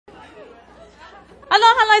Hello,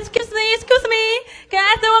 excuse me. Can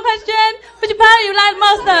I ask you one question? Which part you like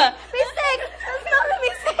most? Mistake. I'm sorry,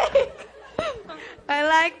 mistake. I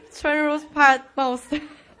like Chunru's part most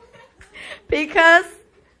because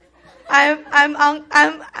I'm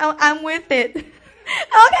with it.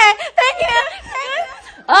 Okay, thank you.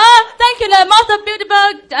 Thank you, the most beautiful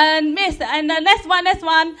miss. And next one.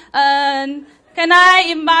 Can I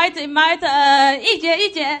invite Yi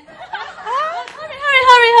Jie?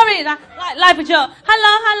 Hurry. Live show.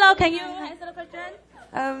 Hello. Can you answer the question?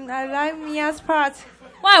 I like Mia's part.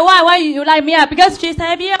 Why you like Mia? Because she's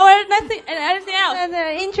happy or anything else?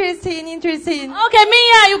 Interesting. Okay,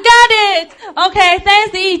 Mia, you got it. Okay,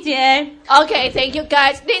 thanks, Yi Jie. Okay, thank you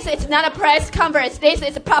guys. This is not a press conference. This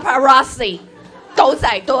is paparazzi. 狗仔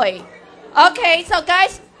队. Okay, so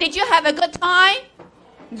guys, did you have a good time?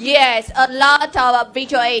 Yes, a lot of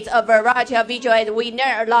visual aids, a variety of visual aids. We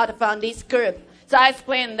learned a lot from this group. So I'll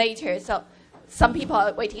explain later. So some people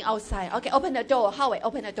are waiting outside. Okay, open the door. Howard,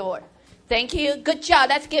 open the door. Thank you. Good job.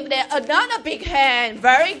 Let's give them another big hand.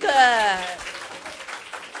 Very good.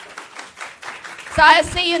 So I'll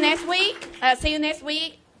see you next week.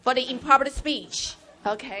 For the improper speech.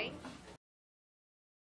 Okay.